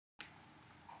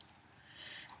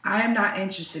I am not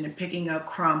interested in picking up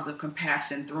crumbs of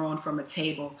compassion thrown from a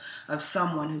table of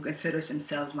someone who considers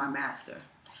themselves my master.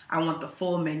 I want the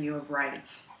full menu of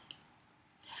rights.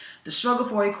 The struggle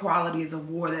for equality is a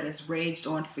war that has raged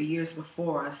on for years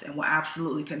before us and will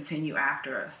absolutely continue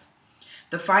after us.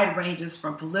 The fight ranges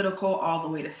from political all the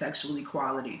way to sexual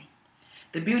equality.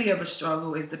 The beauty of a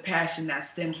struggle is the passion that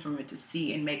stems from it to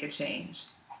see and make a change.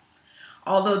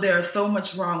 Although there is so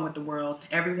much wrong with the world,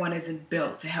 everyone isn't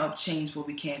built to help change what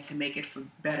we can to make it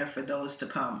better for those to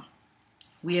come.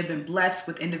 We have been blessed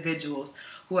with individuals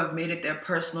who have made it their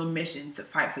personal missions to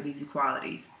fight for these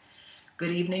equalities.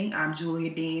 Good evening, I'm Julia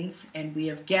Deans, and we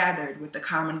have gathered with the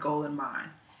common goal in mind,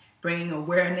 bringing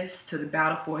awareness to the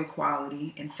battle for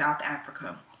equality in South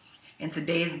Africa. And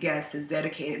today's guest has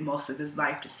dedicated most of his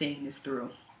life to seeing this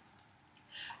through.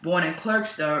 Born in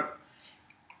Klerksdorp,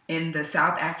 in the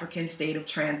South African state of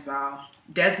Transvaal,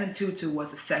 Desmond Tutu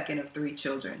was the second of 3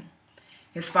 children.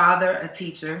 His father, a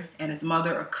teacher, and his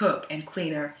mother, a cook and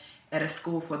cleaner at a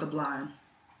school for the blind.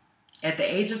 At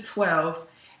the age of 12,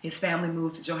 his family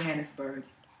moved to Johannesburg.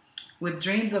 With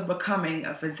dreams of becoming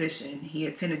a physician, he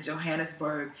attended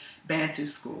Johannesburg Bantu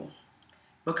School.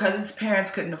 Because his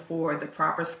parents couldn't afford the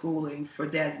proper schooling for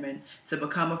Desmond to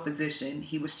become a physician,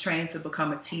 he was trained to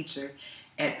become a teacher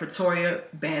at Pretoria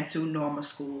Bantu Normal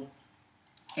School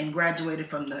and graduated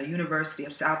from the University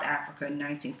of South Africa in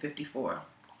 1954.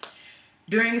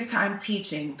 During his time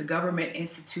teaching, the government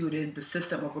instituted the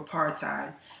system of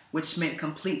apartheid, which meant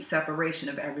complete separation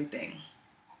of everything.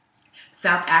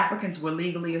 South Africans were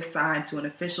legally assigned to an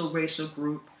official racial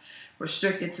group,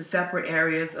 restricted to separate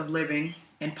areas of living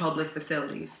and public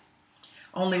facilities.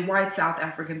 Only white South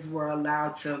Africans were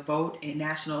allowed to vote in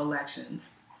national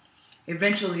elections.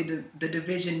 Eventually, the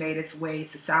division made its way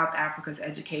to South Africa's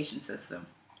education system.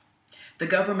 The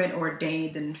government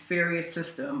ordained an inferior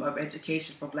system of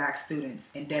education for black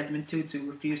students, and Desmond Tutu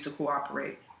refused to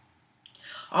cooperate.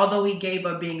 Although he gave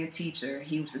up being a teacher,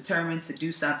 he was determined to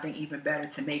do something even better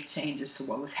to make changes to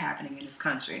what was happening in his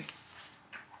country.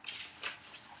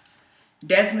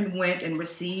 Desmond went and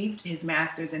received his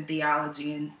master's in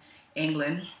theology in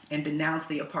England and denounced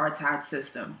the apartheid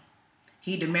system.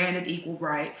 He demanded equal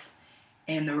rights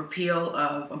and the repeal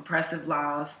of oppressive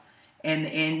laws and the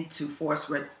end to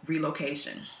forced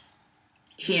relocation.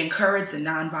 He encouraged the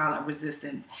nonviolent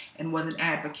resistance and was an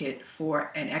advocate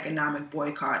for an economic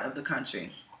boycott of the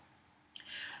country.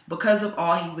 Because of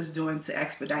all he was doing to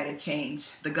expedite a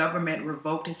change, the government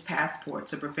revoked his passport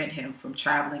to prevent him from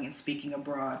traveling and speaking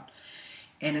abroad,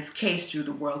 and his case drew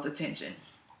the world's attention.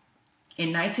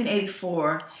 In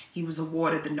 1984, he was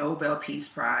awarded the Nobel Peace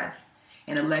Prize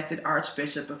and elected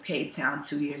Archbishop of Cape Town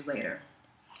 2 years later.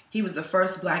 He was the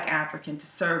first black African to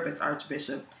serve as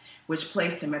Archbishop, which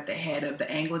placed him at the head of the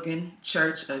Anglican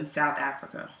Church in South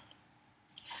Africa.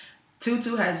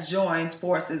 Tutu has joined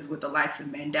forces with the likes of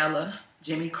Mandela,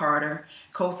 Jimmy Carter,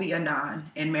 Kofi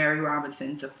Annan, and Mary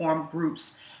Robinson to form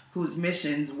groups whose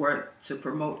missions were to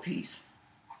promote peace.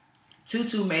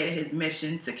 Tutu made it his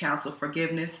mission to counsel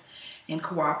forgiveness and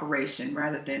cooperation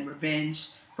rather than revenge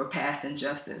for past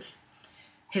injustice.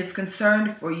 His concern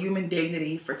for human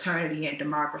dignity, fraternity, and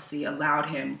democracy allowed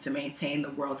him to maintain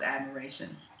the world's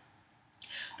admiration.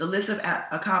 The list of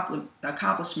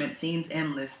accomplishments seems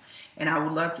endless, and I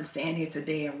would love to stand here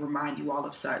today and remind you all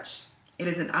of such. It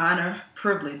is an honor,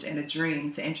 privilege, and a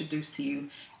dream to introduce to you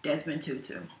Desmond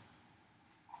Tutu.